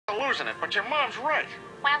losing it, but your mom's right.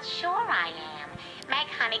 Well, sure I am. Meg,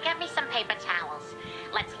 honey, get me some paper towels.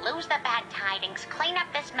 Let's lose the bad tidings, clean up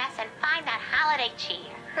this mess, and find that holiday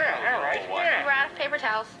cheer. Yeah, all right. We're out of paper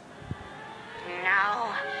towels. No.